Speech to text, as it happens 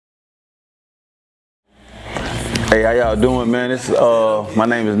Hey, how y'all doing, man? My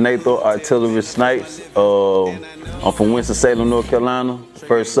name is Nathyl Snipes. I'm from Winston-Salem, North Carolina.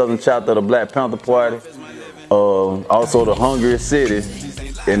 First Southern chapter of the Black Panther Party. Also the hungriest city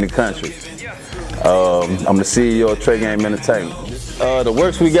in the country. I'm the CEO of Trey Game Entertainment. The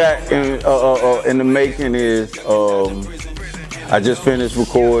works we got in the making is I just finished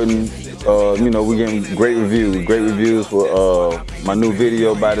recording. We getting great reviews for my new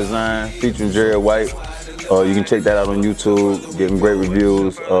video by design featuring Jerry White. You can check that out on YouTube, getting great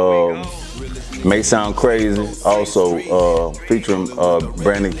reviews. May Sound Crazy, also featuring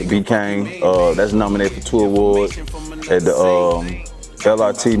Brandon B. Kane. That's nominated for 2 awards at the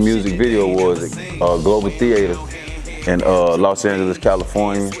LRT Music Video Awards at Global Theater in Los Angeles,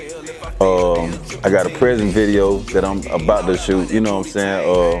 California. I got a present video that I'm about to shoot, you know what I'm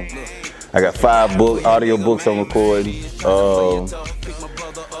saying? I got 5 audio books I'm recording.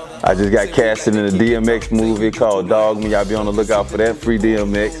 I just got casted in a DMX movie called Dog Me. Y'all be on the lookout for that, free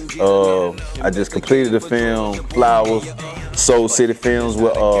DMX. I just completed the film Flowers, Soul City Films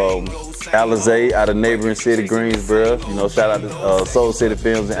with Alizé out of neighboring city, Greensboro. You know, shout out to Soul City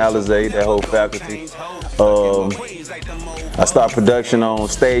Films and Alizé, that whole faculty. I start production on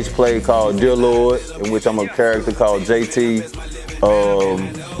stage play called Dear Lord, in which I'm a character called JT.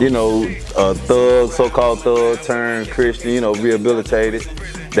 Thug, so-called thug, turned Christian, rehabilitated.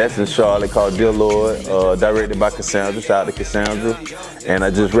 That's in Charlotte, called Dear Lord, directed by Cassandra. Shout out to Cassandra. And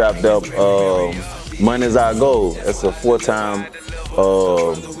I just wrapped up Money's Our Goal. That's a 4-time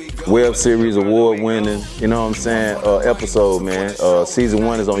web series, award-winning, you know what I'm saying, episode, man. Season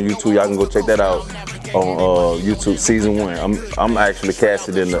 1 is on YouTube. Y'all can go check that out on YouTube, season 1. I'm actually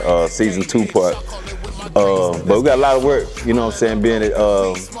casted in the season 2 part. But we got a lot of work, you know what I'm saying,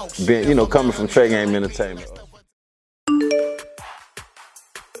 coming from Trey Game Entertainment.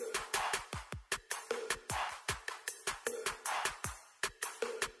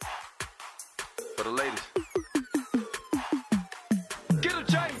 For the ladies. Get a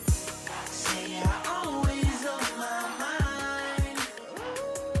Trey. Say I always on my mind.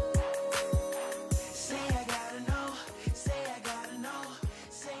 Say I gotta know. Say I gotta know.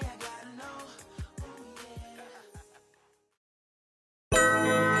 Say I gotta know. Ooh, yeah.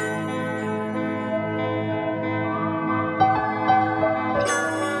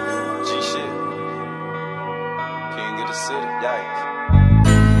 G shit. King of the city. Yikes.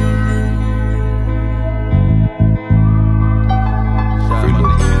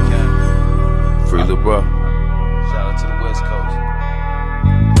 Bro. Shout out to the West Coast.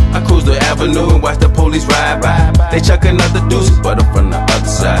 I cruise the avenue and watch the police ride by. They chuck another deuce, but I'm from the other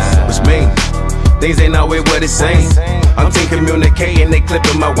side. Which means things ain't always what it seems. I'm team communicating, they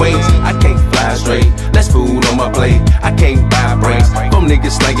clipping my wings. I can't fly straight, less food on my plate. I can't buy brains from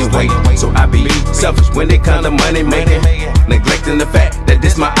niggas slanging weight. So I be selfish when it comes to money making, neglecting the fact that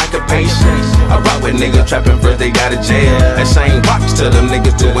this my occupation. I rock with niggas trapping first they got a jail. That same rocks to them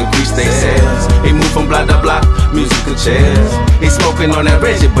niggas to increase their sales. He move from block to block, musical chairs. He smoking on that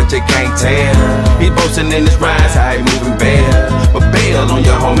Reggie, but you can't tell. He boasting in his rhymes, how he moving bad. But bail on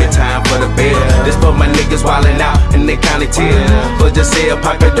your homie, time for the bail. This for my niggas wildin' out and they county tears. For just say a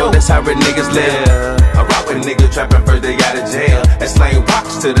pocket dough, that's how real niggas live. I rock with niggas trapping first they got a jail. And slang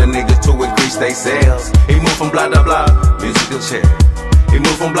rocks to the niggas to increase their sales. He move from block to block, musical chairs. He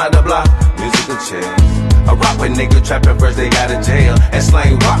move from block to block, musical chairs. I rock with niggas trapping first they got a jail. And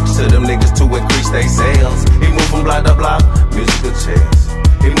slang rocks to them niggas to increase their sales. He move from block to block, musical chairs.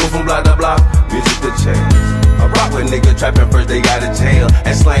 He move from block to block, musical chairs. I rock with niggas trapping first they got a jail.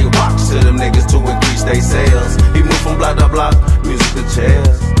 And slang rocks to them niggas to increase their sales. He move from block to block, musical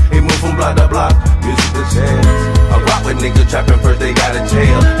chairs. He move from block to block, musical chairs. I rock with niggas trapping first they got a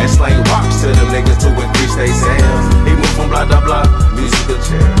jail. And slang rocks to them niggas to increase their sales. He move from block to block, musical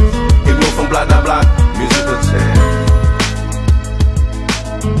chairs. He move from block to block, musical chairs.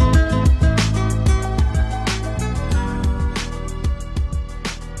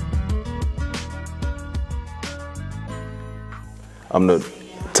 I'm the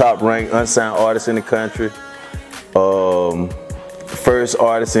top-ranked unsigned artist in the country. First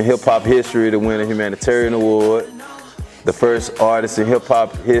artist in hip-hop history to win a humanitarian award. The first artist in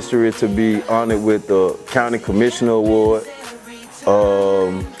hip-hop history to be honored with the County Commissioner Award.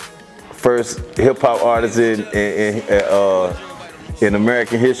 First hip-hop artist in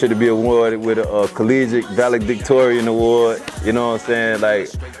American history to be awarded with a collegiate valedictorian award. You know what I'm saying? Like,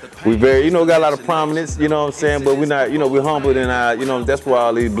 we very, got a lot of prominence, you know what I'm saying, but we're not, we're humbled in our, that's where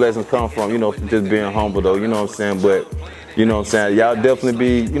all these blessings come from, just being humble though, you know what I'm saying, but You know what I'm saying? Y'all definitely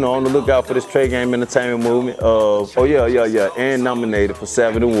be, you know, on the lookout for this Trey Game Entertainment movement. Oh yeah, and nominated for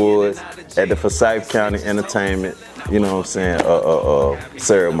 7 awards at the Forsyth County Entertainment, you know what I'm saying,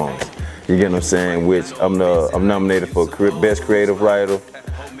 ceremony. You get what I'm saying? Which I'm nominated for Best Creative Writer,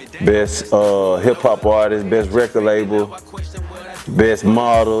 Best Hip Hop Artist, Best Record Label, Best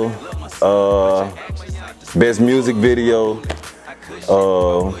Model, Best Music Video,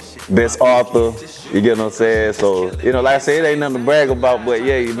 Best Author. You get what I'm saying? So, you know, like I said, it ain't nothing to brag about, but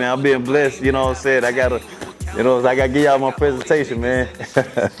yeah, man, I'm being blessed, you know what I'm saying? I gotta give y'all my presentation, man.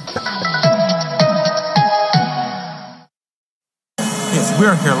 Yes,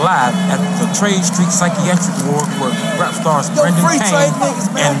 we're here live at the Trade Street Psychiatric Ward where rap stars Brendan Kane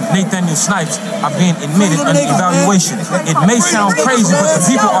and Nathyl Snipes are being admitted under evaluation. It may sound crazy, but the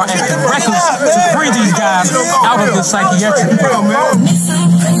people are acting reckless to bring these guys out of the psychiatric ward.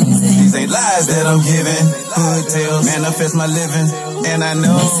 These ain't lies that I'm giving. Hood tales manifest my living, and I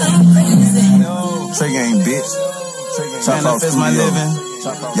know. Trey Game, bitch. Manifest my living.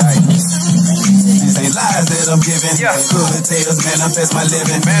 These ain't lies that I'm giving. Hood tales manifest my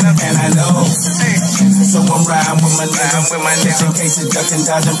living, and I know. So I'm riding with my niggas, in case you duck and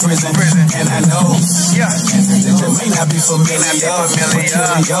dodge in prison, and I know. That you may not be familiar, but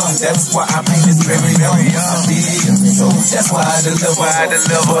that's why I paint this very so that's why I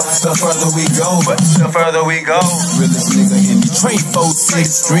deliver. The further we go, realest nigga in Detroit, 4-6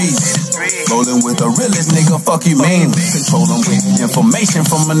 streets. Rolling with the realest nigga, fuck you mean. Controlling with information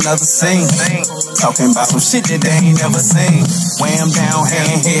from another scene. Talking about some shit that they ain't never seen. Wham down,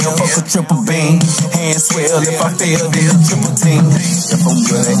 hand held, fuck a triple beam. Hand swell, if I fail, then a triple team. If I'm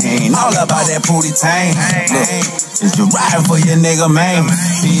good, it ain't all about that booty tang. Look, is you riding for your nigga, man?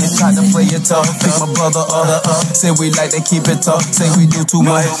 He is trying to play it tough, pick my brother up. Say we like to keep it tough, say we do too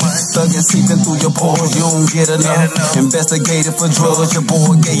much. Thuggin' seeping through your pores, you don't get enough. Investigated for drugs, your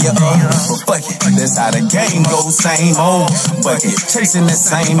boy gave you up. But fuck it, that's how the game goes, same old bucket. Chasing that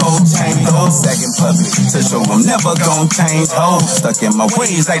same old chain, goes second public to show I'm never gon' change, ho. Stuck in my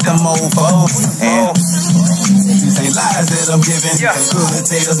ways like the mofos. And these ain't lies that I'm giving. Good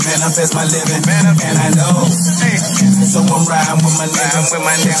tales manifest my living, and I know. So I'm riding with my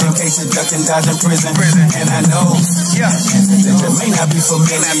niggas, in case you duck and dodge in prison, and I know. That you may not be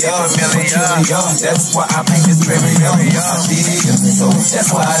familiar, but that's why I paint this very so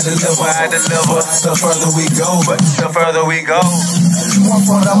that's why I deliver. The further we go, One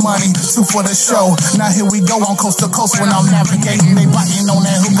for the money, two for the show. Now here we go on coast to coast when I'm navigating. They biting on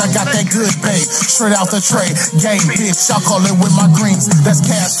that hook, I got that good pay. Straight out the tray, game bitch, I call it with my greens. That's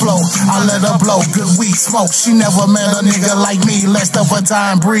cash flow, I let her blow. Good weed smoke, she never met a nigga like me. Less of a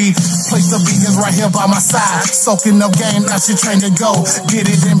dying breed. Place the beacons right here by my side. Soaking up game, now she trained to go. Get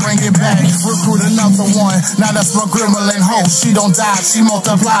it and bring it back. Recruit another one, now that's my gremlin hoe. She don't die, she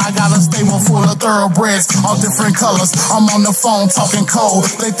multiply. I got a stable full of thoroughbreds, all different colors. I'm on the phone talking cold.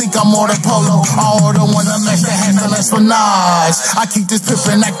 They think I'm more than Polo. I order one to match the hat and espionage. I keep this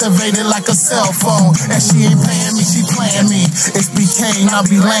pippin' activated like a cell phone. And she ain't paying me, she playing me. It's BK, I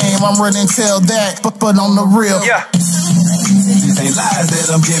be lame. I'm running till that, but on the real. These ain't lies that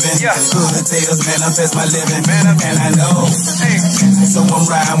I'm giving. Good tales manifest my living, and I know. So I'm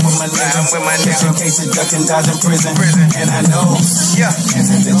riding with my niggas, in case you duck and dodge in prison, and I know.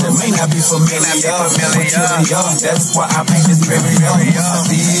 That you may not be familiar, but that's why I paint this very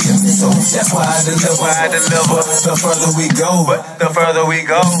so that's why I deliver. The further we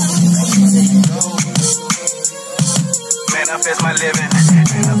go, manifest my living.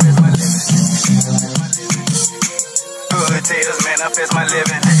 Good tales manifest my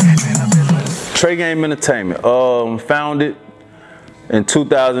living. Trey Game Entertainment, founded in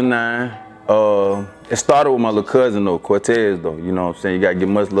 2009. It started with my little cousin though, Cortez though, you know what I'm saying? You gotta give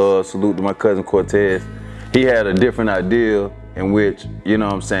much love, salute to my cousin Cortez. He had a different idea in which, you know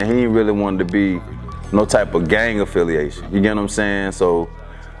what I'm saying, he didn't really want to be no type of gang affiliation, you get what I'm saying? So,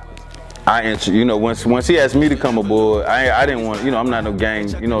 you know, once he asked me to come aboard, I didn't want, you know, I'm not no gang,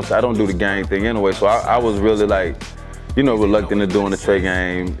 you know, so I don't do the gang thing anyway, so I was really like, you know, reluctant to doing the Trey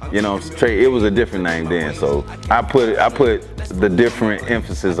Game, you know, Trey, it was a different name then, so I put the different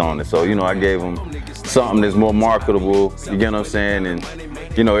emphasis on it, so, you know, I gave him something that's more marketable, you get what I'm saying, and,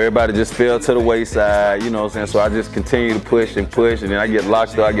 you know, everybody just fell to the wayside, you know what I'm saying, so I just continue to push, and then I get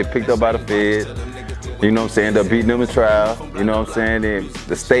locked up, I get picked up by the feds, you know what I'm saying, end up beating them in trial, you know what I'm saying, and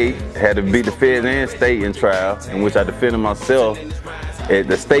the state had to beat the feds and state in trial, in which I defended myself at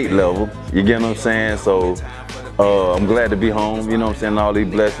the state level, you get what I'm saying, so I'm glad to be home, you know what I'm saying, all these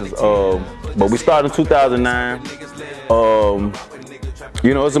blessings, but we started in 2009,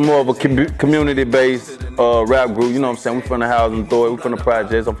 You know, it's a more of a community-based rap group. You know what I'm saying? We from the Housing Authority, we from the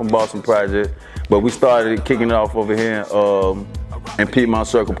projects. I'm from Boston Project, but we started kicking it off over here in Piedmont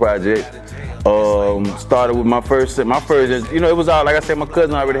Circle Project. Started with my first, you know, it was all, like I said, my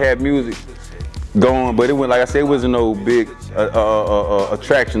cousin already had music going, but it went, like I said, it wasn't no big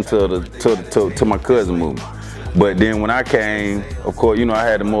attraction to my cousin movement. But then when I came, of course, you know, I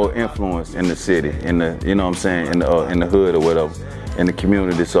had more influence in the city, you know what I'm saying, in the hood or whatever, in the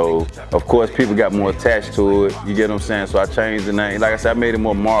community. So of course people got more attached to it. You get what I'm saying? So I changed the name. Like I said, I made it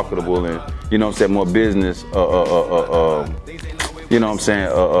more marketable and, you know what I'm saying, more business you know what I'm saying,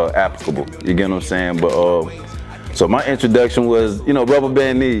 applicable. You get what I'm saying? But so my introduction was, you know, Rubber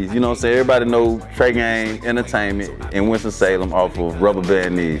Band Knees. You know what I'm saying? Everybody know Trey Gang Entertainment in Winston-Salem off of Rubber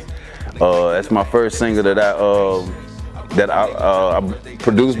Band Knees. That's my first single that I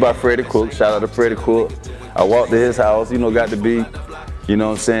produced by Freddie Cook. Shout out to Freddie Cook. I walked to his house, you know, got the beat, you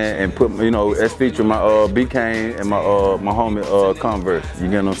know what I'm saying, and put, you know, it's featuring my B Kane and my homie Converse. You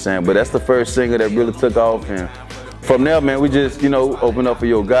get what I'm saying? But that's the first single that really took off, and from there, man, we just, you know, opened up for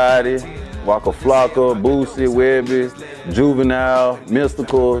Yo Gotti, Waka Flocka, Boosie, Webby, Juvenile,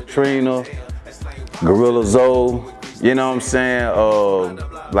 Mystical, Trina, Gorilla Zoe. You know what I'm saying?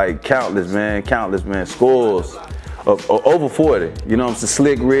 Like countless, man, scores of over 40. You know what I'm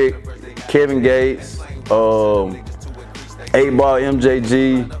saying? Slick Rick, Kevin Gates, 8-Ball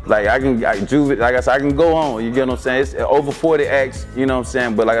MJG. Like like I said, I can go on. You get what I'm saying? It's over 40 acts. You know what I'm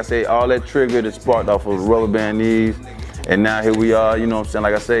saying? But like I say, all that triggered and sparked off of Rubber Band Knees, and now here we are. You know what I'm saying?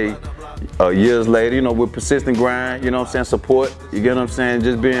 Like I say, years later, you know, with persistent grind. You know what I'm saying? Support. You get what I'm saying?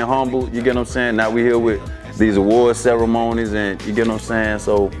 Just being humble. You get what I'm saying? Now we here with these award ceremonies, and you get what I'm saying?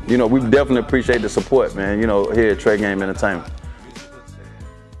 So, you know, we definitely appreciate the support, man, you know, here at Trey Game Entertainment.